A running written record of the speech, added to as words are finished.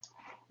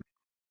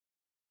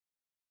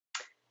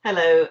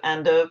Hello,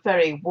 and a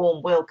very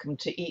warm welcome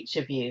to each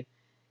of you.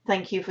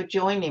 Thank you for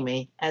joining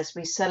me as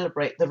we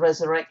celebrate the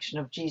resurrection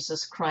of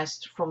Jesus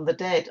Christ from the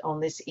dead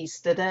on this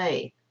Easter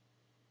day.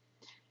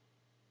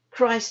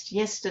 Christ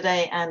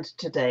yesterday and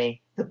today,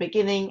 the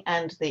beginning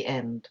and the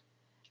end,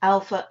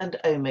 Alpha and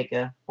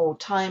Omega, all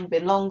time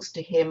belongs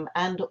to him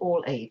and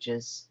all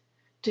ages.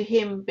 To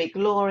him be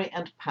glory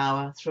and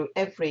power through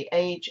every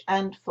age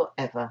and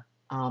forever.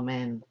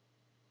 Amen.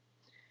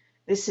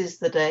 This is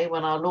the day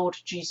when our Lord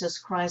Jesus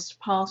Christ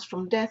passed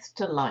from death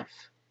to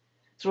life.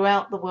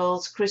 Throughout the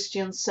world,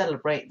 Christians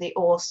celebrate the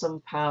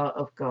awesome power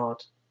of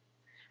God.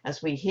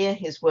 As we hear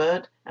his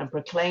word and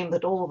proclaim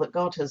that all that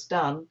God has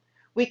done,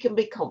 we can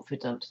be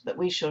confident that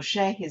we shall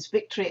share his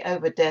victory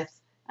over death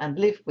and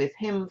live with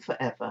him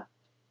forever.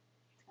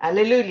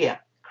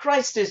 Alleluia!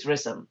 Christ is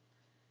risen.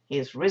 He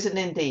is risen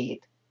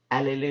indeed.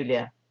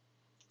 Alleluia.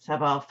 Let's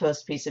have our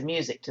first piece of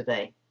music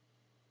today.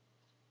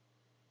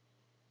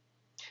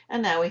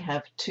 And now we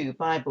have two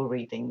Bible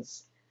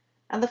readings.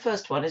 And the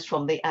first one is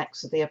from the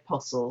Acts of the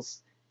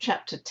Apostles,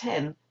 chapter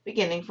 10,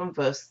 beginning from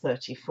verse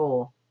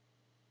 34.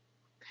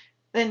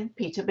 Then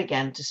Peter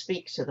began to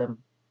speak to them.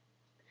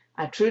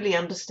 I truly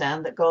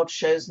understand that God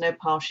shows no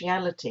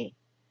partiality,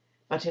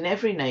 but in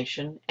every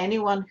nation,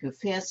 anyone who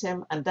fears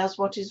him and does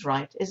what is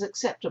right is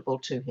acceptable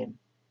to him.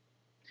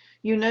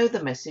 You know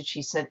the message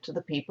he sent to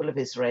the people of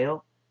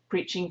Israel,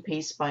 preaching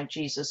peace by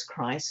Jesus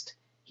Christ.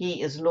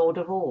 He is Lord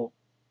of all.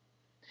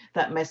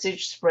 That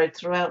message spread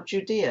throughout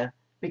Judea,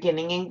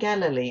 beginning in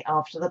Galilee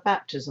after the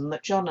baptism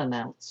that John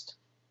announced.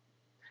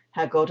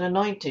 How God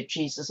anointed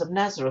Jesus of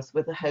Nazareth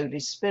with the Holy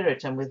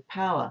Spirit and with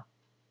power.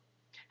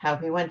 How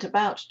he went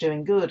about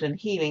doing good and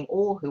healing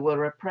all who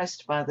were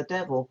oppressed by the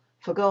devil,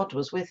 for God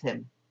was with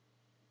him.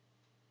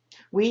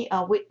 We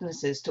are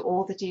witnesses to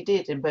all that he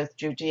did in both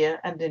Judea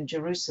and in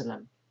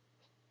Jerusalem.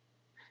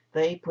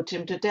 They put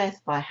him to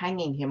death by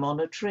hanging him on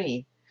a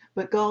tree,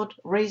 but God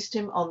raised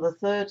him on the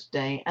third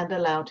day and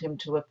allowed him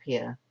to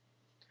appear,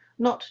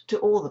 not to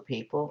all the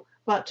people,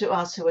 but to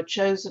us who are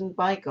chosen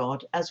by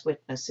God as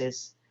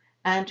witnesses,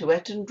 and who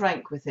ate and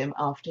drank with him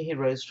after he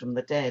rose from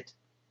the dead.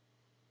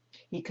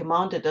 He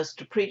commanded us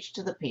to preach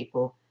to the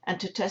people and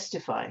to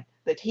testify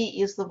that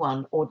he is the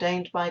one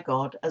ordained by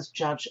God as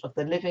judge of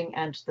the living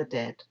and the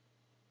dead.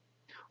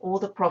 All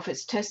the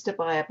prophets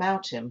testify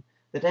about him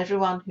that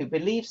everyone who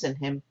believes in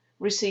him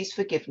receives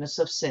forgiveness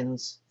of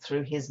sins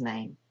through his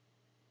name.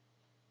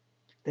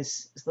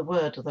 This is the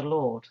word of the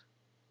Lord.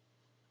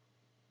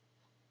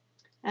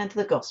 And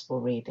the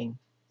Gospel reading.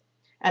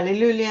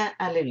 Alleluia,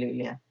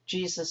 alleluia.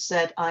 Jesus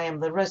said, I am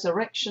the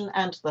resurrection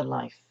and the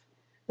life.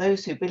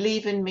 Those who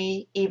believe in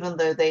me, even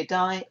though they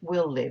die,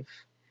 will live.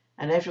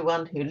 And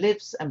everyone who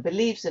lives and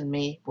believes in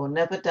me will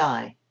never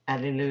die.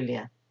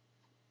 Alleluia.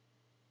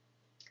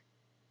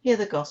 Hear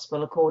the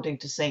Gospel according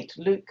to St.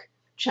 Luke,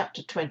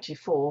 chapter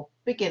 24,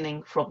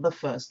 beginning from the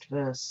first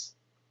verse.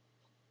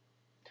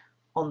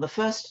 On the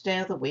first day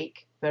of the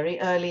week,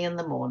 very early in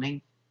the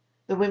morning,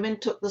 the women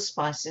took the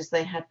spices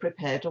they had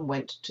prepared and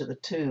went to the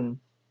tomb.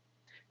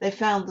 They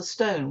found the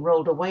stone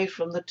rolled away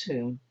from the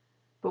tomb,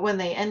 but when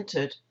they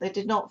entered, they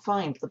did not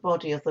find the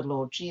body of the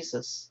Lord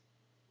Jesus.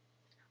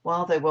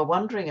 While they were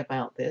wondering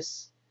about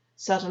this,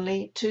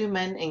 suddenly 2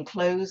 men in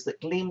clothes that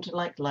gleamed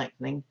like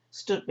lightning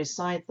stood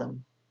beside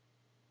them.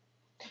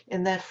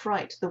 In their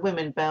fright, the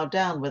women bowed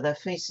down with their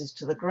faces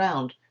to the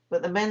ground,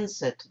 but the men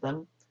said to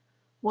them,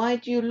 Why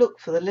do you look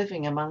for the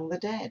living among the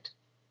dead?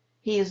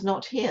 He is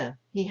not here,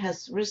 he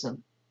has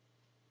risen.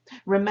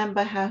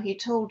 Remember how he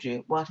told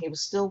you while he was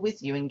still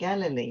with you in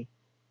Galilee.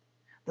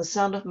 The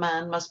Son of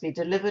Man must be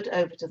delivered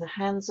over to the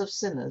hands of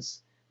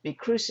sinners, be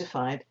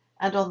crucified,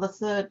 and on the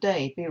third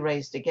day be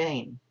raised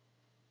again.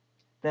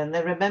 Then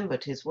they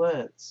remembered his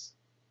words.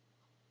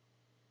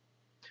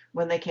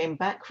 When they came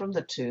back from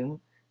the tomb,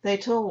 they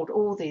told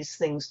all these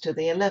things to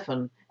the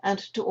 11 and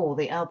to all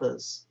the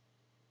others.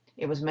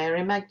 It was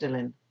Mary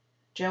Magdalene,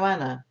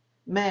 Joanna,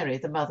 Mary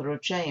the mother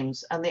of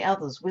James, and the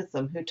others with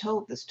them who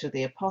told this to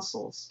the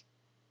apostles.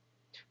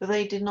 But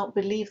they did not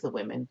believe the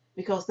women,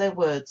 because their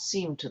words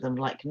seemed to them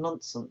like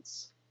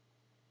nonsense.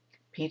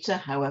 Peter,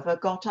 however,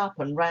 got up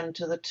and ran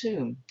to the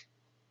tomb.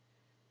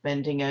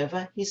 Bending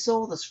over, he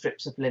saw the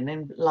strips of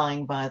linen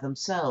lying by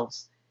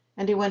themselves,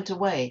 and he went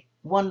away,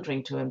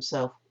 wondering to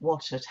himself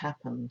what had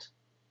happened.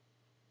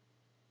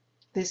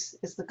 This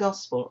is the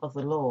Gospel of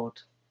the Lord.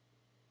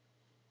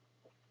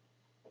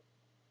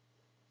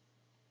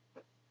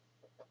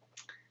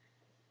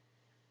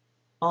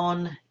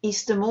 On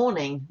Easter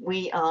morning,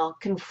 we are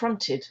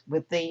confronted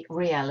with the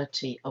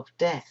reality of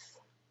death.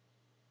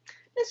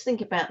 Let's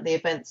think about the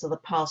events of the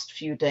past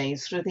few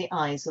days through the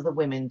eyes of the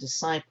women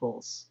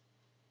disciples.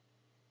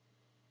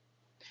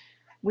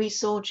 We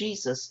saw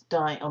Jesus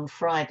die on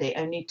Friday,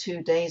 only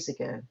 2 days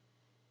ago.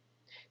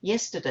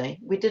 Yesterday,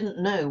 we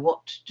didn't know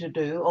what to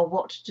do or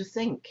what to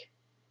think.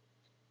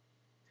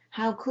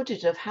 How could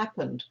it have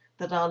happened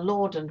that our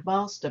Lord and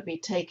Master be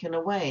taken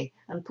away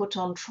and put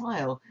on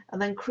trial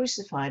and then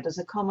crucified as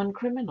a common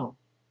criminal?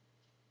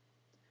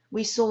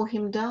 We saw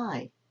him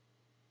die.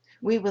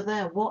 We were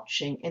there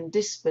watching in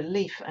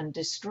disbelief and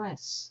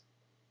distress.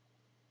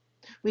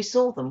 We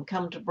saw them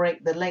come to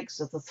break the legs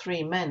of the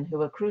 3 men who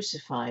were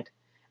crucified,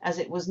 as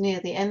it was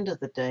near the end of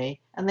the day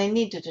and they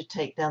needed to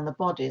take down the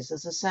bodies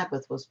as the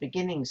Sabbath was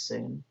beginning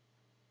soon.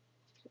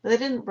 But they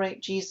didn't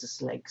break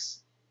Jesus'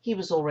 legs. He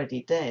was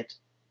already dead.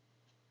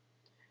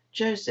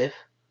 Joseph,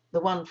 the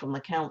one from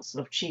the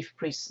council of chief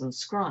priests and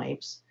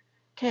scribes,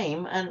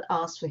 came and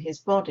asked for his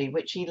body,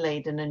 which he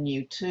laid in a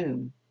new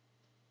tomb.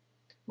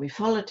 We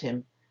followed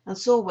him and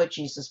saw where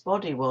Jesus'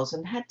 body was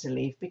and had to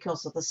leave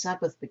because of the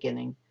Sabbath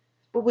beginning,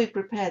 but we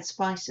prepared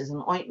spices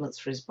and ointments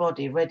for his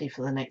body ready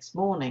for the next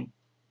morning.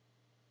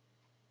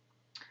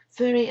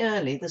 Very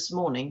early this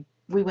morning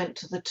we went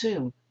to the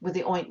tomb with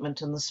the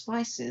ointment and the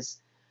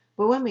spices,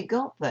 but when we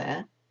got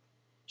there,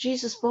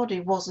 Jesus' body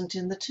wasn't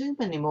in the tomb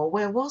anymore.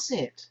 Where was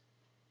it?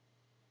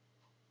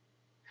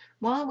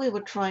 While we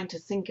were trying to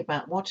think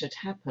about what had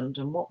happened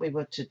and what we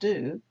were to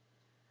do,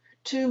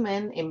 2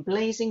 men in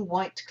blazing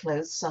white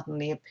clothes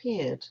suddenly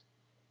appeared.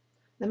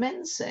 The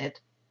men said,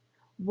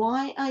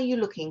 "Why are you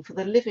looking for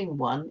the living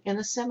one in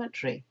a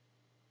cemetery?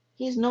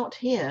 He's not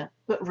here,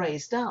 but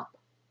raised up.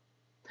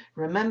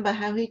 Remember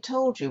how he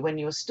told you when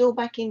you were still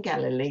back in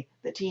Galilee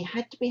that he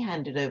had to be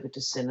handed over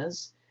to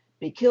sinners,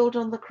 be killed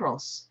on the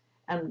cross,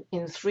 and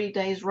in 3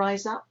 days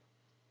rise up?"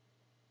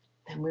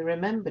 Then we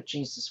remembered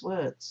Jesus'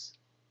 words.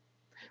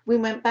 We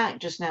went back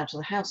just now to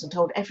the house and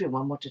told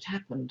everyone what had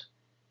happened.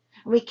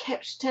 And we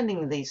kept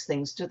telling these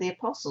things to the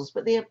apostles,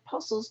 but the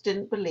apostles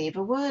didn't believe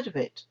a word of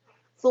it,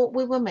 thought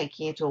we were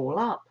making it all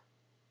up.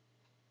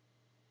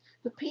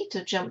 But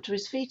Peter jumped to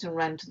his feet and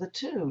ran to the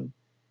tomb.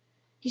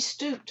 He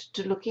stooped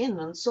to look in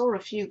and saw a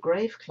few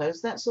grave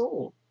clothes, that's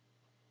all.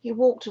 He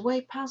walked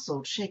away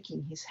puzzled,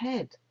 shaking his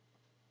head.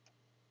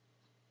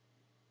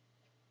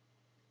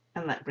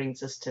 And that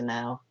brings us to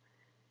now.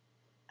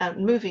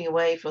 Moving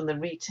away from the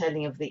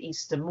retelling of the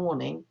Easter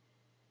morning,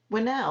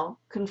 we're now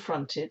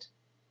confronted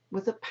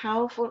with the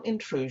powerful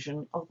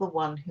intrusion of the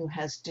one who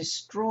has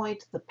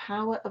destroyed the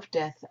power of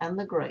death and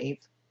the grave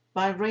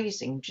by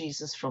raising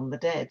Jesus from the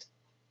dead.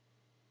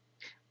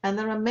 And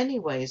there are many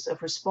ways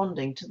of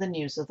responding to the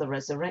news of the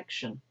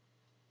resurrection.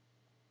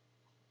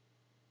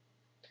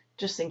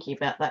 Just thinking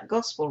about that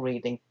gospel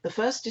reading, the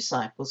first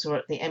disciples who were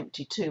at the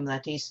empty tomb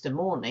that Easter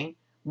morning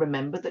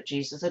remembered that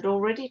Jesus had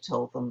already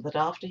told them that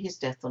after his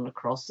death on the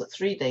cross, that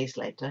 3 days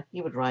later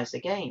he would rise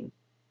again.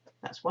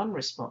 That's one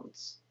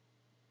response.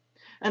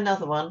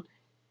 Another one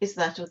is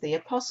that of the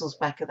apostles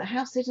back at the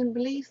house. They didn't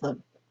believe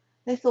them.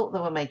 They thought they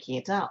were making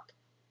it up.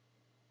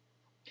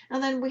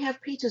 And then we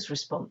have Peter's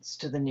response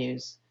to the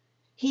news.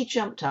 He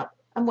jumped up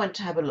and went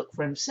to have a look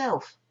for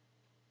himself.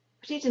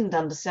 But he didn't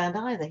understand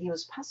either. He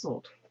was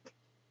puzzled.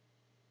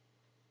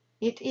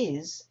 It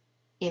is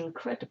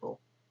incredible.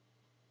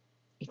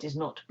 It is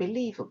not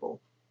believable.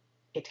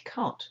 It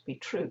can't be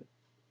true.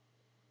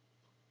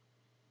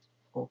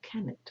 Or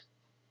can it?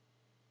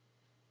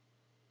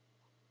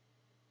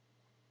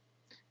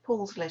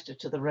 Paul's letter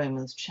to the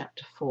Romans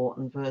chapter 4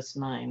 and verse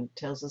 9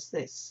 tells us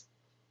this.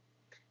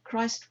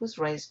 Christ was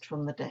raised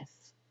from the dead,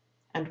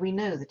 and we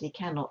know that he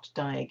cannot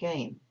die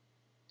again.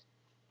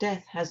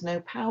 Death has no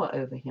power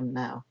over him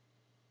now.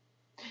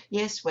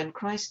 Yes, when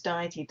Christ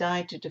died, he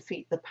died to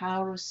defeat the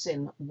power of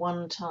sin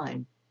one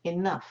time,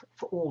 enough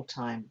for all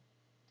time.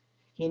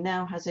 He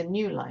now has a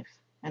new life,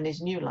 and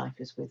his new life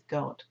is with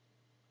God.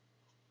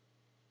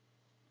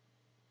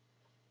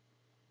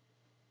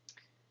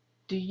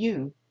 Do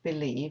you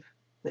believe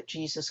that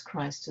Jesus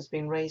Christ has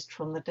been raised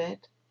from the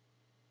dead?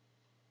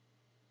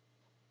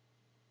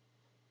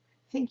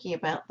 Thinking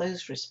about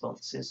those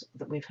responses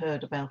that we've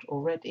heard about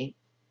already,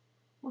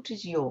 what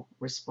is your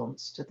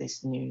response to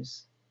this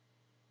news?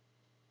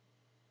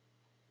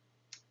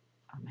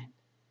 Amen.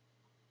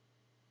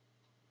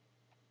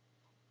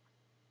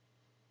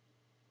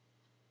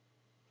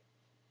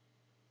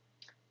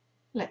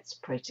 Let's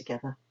pray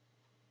together.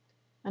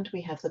 And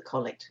we have the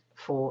collect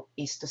for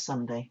Easter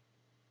Sunday.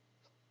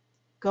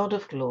 God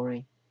of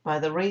glory, by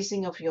the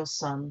raising of your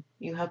Son,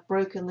 you have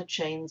broken the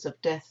chains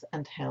of death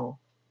and hell.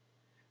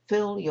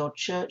 Fill your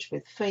church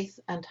with faith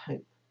and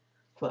hope,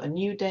 for a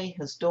new day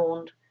has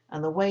dawned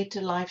and the way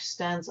to life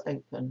stands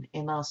open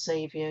in our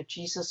Saviour,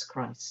 Jesus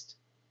Christ.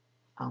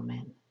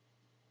 Amen.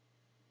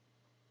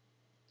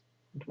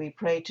 And we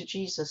pray to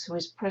Jesus, who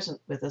is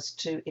present with us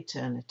to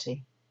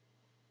eternity.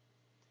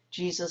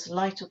 Jesus,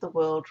 light of the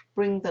world,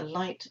 bring the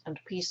light and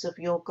peace of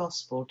your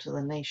gospel to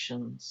the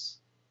nations.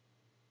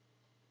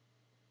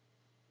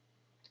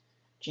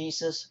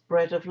 Jesus,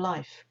 bread of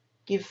life,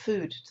 give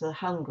food to the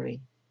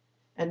hungry,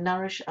 and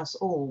nourish us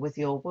all with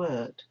your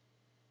word.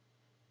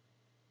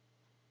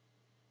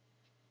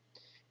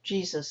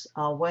 Jesus,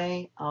 our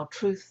way, our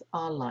truth,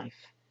 our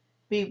life,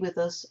 be with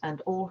us and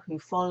all who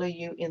follow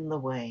you in the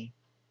way.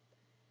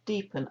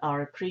 Deepen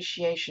our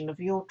appreciation of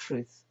your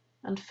truth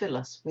and fill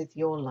us with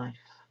your life.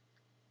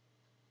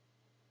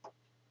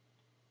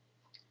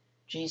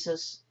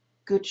 Jesus,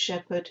 Good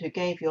Shepherd who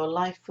gave your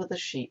life for the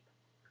sheep,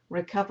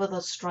 recover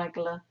the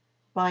straggler,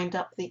 bind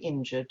up the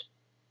injured,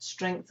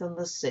 strengthen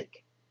the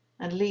sick,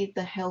 and lead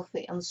the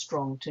healthy and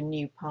strong to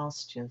new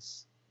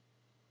pastures.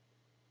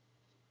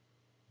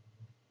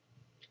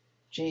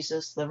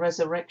 Jesus, the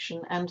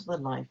resurrection and the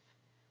life,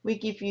 we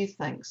give you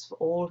thanks for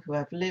all who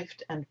have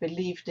lived and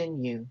believed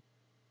in you.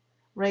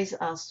 Raise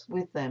us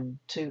with them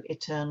to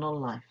eternal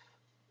life.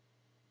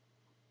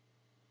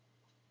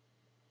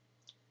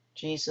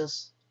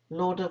 Jesus,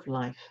 Lord of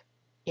life,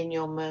 in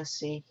your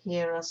mercy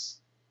hear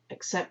us,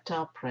 accept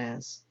our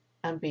prayers,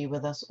 and be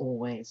with us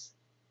always.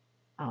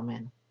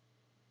 Amen.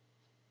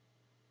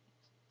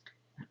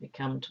 We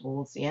come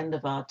towards the end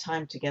of our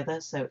time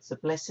together, so it's a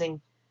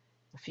blessing,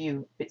 a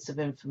few bits of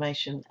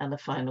information, and a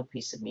final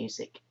piece of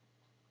music.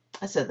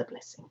 So the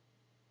blessing.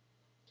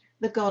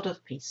 The God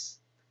of peace,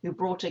 who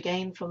brought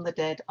again from the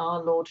dead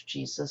our Lord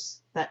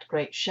Jesus, that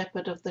great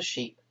shepherd of the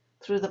sheep,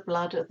 through the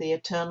blood of the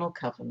eternal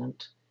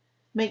covenant,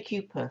 make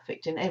you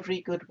perfect in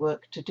every good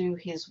work to do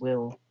his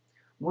will,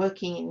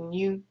 working in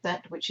you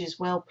that which is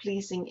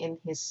well-pleasing in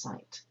his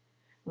sight.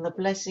 And the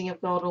blessing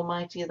of God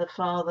Almighty, the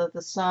Father,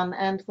 the Son,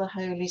 and the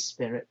Holy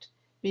Spirit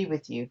be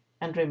with you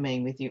and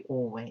remain with you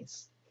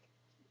always.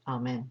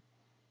 Amen.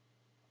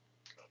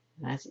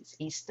 And as it's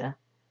Easter,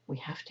 we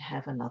have to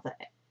have another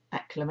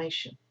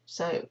acclamation.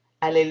 So,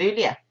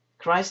 Alleluia!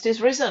 Christ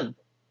is risen.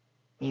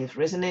 He is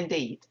risen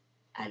indeed.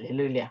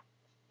 Alleluia.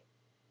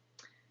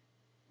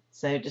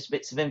 So just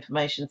bits of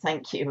information.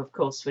 Thank you, of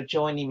course, for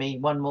joining me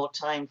one more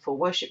time for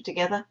worship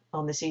together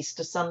on this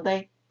Easter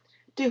Sunday.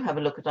 Do have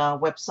a look at our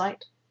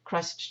website,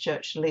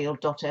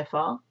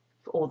 christchurchlille.fr,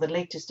 for all the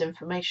latest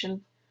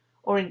information,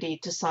 or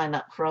indeed to sign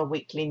up for our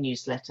weekly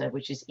newsletter,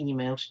 which is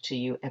emailed to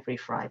you every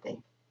Friday.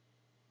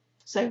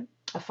 So,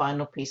 a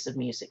final piece of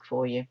music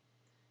for you.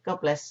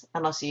 God bless,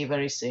 and I'll see you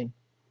very soon.